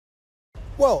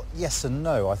Well, yes and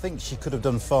no. I think she could have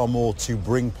done far more to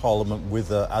bring Parliament with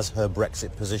her as her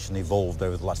Brexit position evolved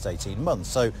over the last 18 months.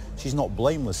 So she's not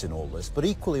blameless in all this. But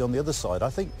equally, on the other side, I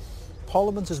think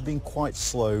Parliament has been quite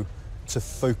slow to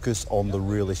focus on the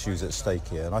real issues at stake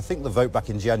here. And I think the vote back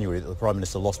in January that the Prime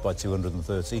Minister lost by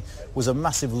 230 was a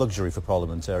massive luxury for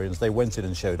parliamentarians. They went in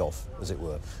and showed off, as it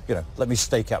were. You know, let me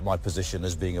stake out my position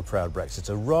as being a proud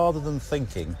Brexiter, rather than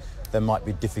thinking there might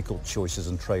be difficult choices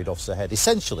and trade-offs ahead.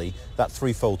 Essentially, that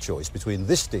threefold choice between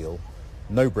this deal,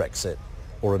 no Brexit,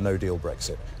 or a no-deal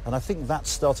Brexit. And I think that's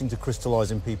starting to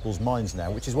crystallise in people's minds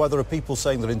now, which is why there are people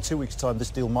saying that in 2 weeks' time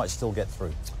this deal might still get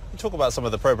through. You talk about some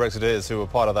of the pro-Brexiteers who were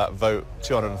part of that vote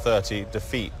 230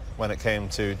 defeat when it came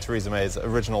to Theresa May's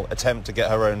original attempt to get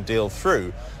her own deal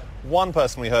through. One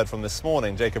person we heard from this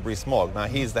morning, Jacob Rees Mogg, now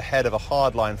he's the head of a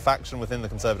hardline faction within the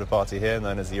Conservative Party here,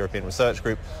 known as the European Research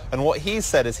Group, and what he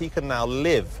said is he can now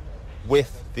live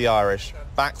with the Irish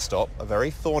backstop, a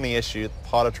very thorny issue,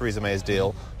 part of Theresa May's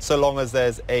deal, so long as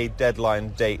there's a deadline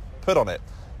date put on it.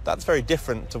 That's very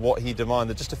different to what he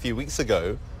demanded just a few weeks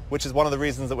ago, which is one of the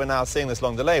reasons that we're now seeing this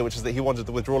long delay, which is that he wanted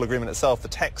the withdrawal agreement itself, the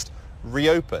text,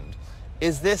 reopened.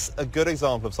 Is this a good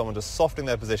example of someone just softening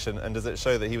their position, and does it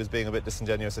show that he was being a bit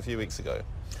disingenuous a few weeks ago?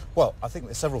 Well, I think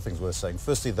there's several things worth saying.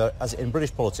 Firstly, as in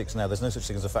British politics now, there's no such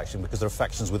thing as a faction because there are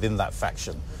factions within that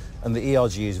faction. And the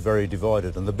ERG is very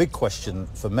divided. And the big question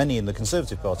for many in the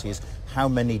Conservative Party is how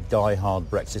many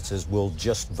die-hard Brexiters will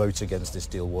just vote against this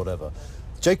deal, whatever.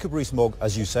 Jacob Rees Mogg,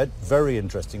 as you said, very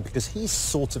interesting because he's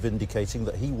sort of indicating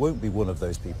that he won't be one of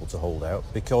those people to hold out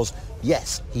because,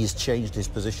 yes, he's changed his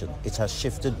position. It has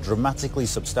shifted dramatically,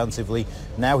 substantively.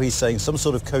 Now he's saying some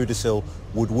sort of codicil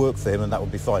would work for him and that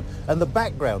would be fine. And the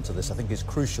background to this, I think, is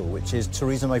crucial, which is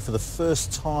Theresa May, for the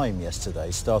first time yesterday,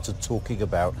 started talking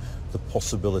about the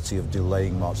possibility of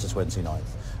delaying March the 29th.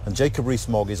 And Jacob Rees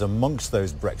Mogg is amongst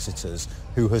those Brexiters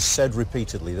who has said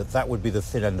repeatedly that that would be the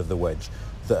thin end of the wedge,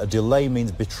 that a delay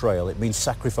means betrayal, it means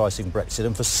sacrificing Brexit,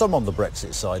 and for some on the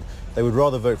Brexit side, they would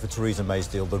rather vote for Theresa May's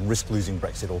deal than risk losing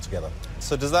Brexit altogether.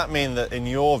 So does that mean that, in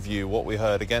your view, what we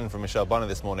heard again from Michelle Bunner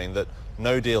this morning, that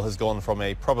no deal has gone from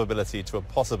a probability to a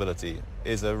possibility,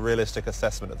 is a realistic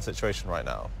assessment of the situation right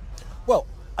now? Well,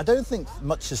 I don't think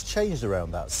much has changed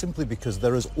around that, simply because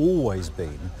there has always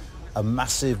been a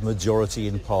massive majority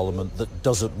in Parliament that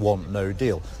doesn't want no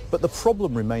deal. But the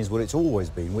problem remains what it's always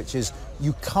been, which is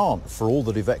you can't, for all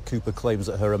that Yvette Cooper claims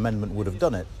that her amendment would have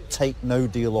done it, take no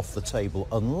deal off the table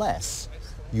unless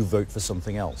you vote for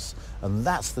something else. And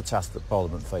that's the task that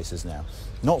Parliament faces now.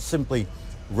 Not simply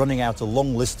running out a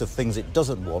long list of things it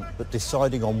doesn't want, but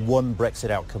deciding on one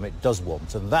Brexit outcome it does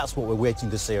want. And that's what we're waiting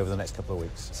to see over the next couple of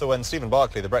weeks. So when Stephen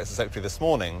Barclay, the Brexit Secretary this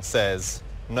morning, says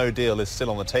no deal is still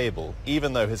on the table,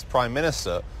 even though his Prime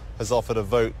Minister has offered a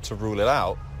vote to rule it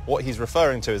out, what he's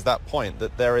referring to is that point,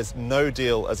 that there is no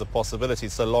deal as a possibility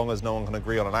so long as no one can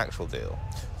agree on an actual deal.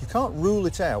 You can't rule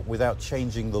it out without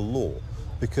changing the law,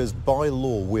 because by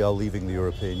law we are leaving the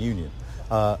European Union.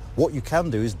 What you can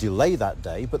do is delay that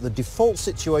day, but the default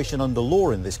situation under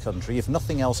law in this country, if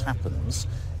nothing else happens,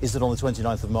 is that on the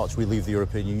 29th of March we leave the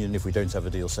European Union. If we don't have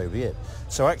a deal, so be it.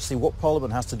 So actually what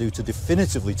Parliament has to do to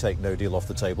definitively take no deal off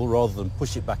the table, rather than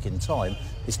push it back in time,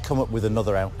 is come up with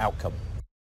another outcome.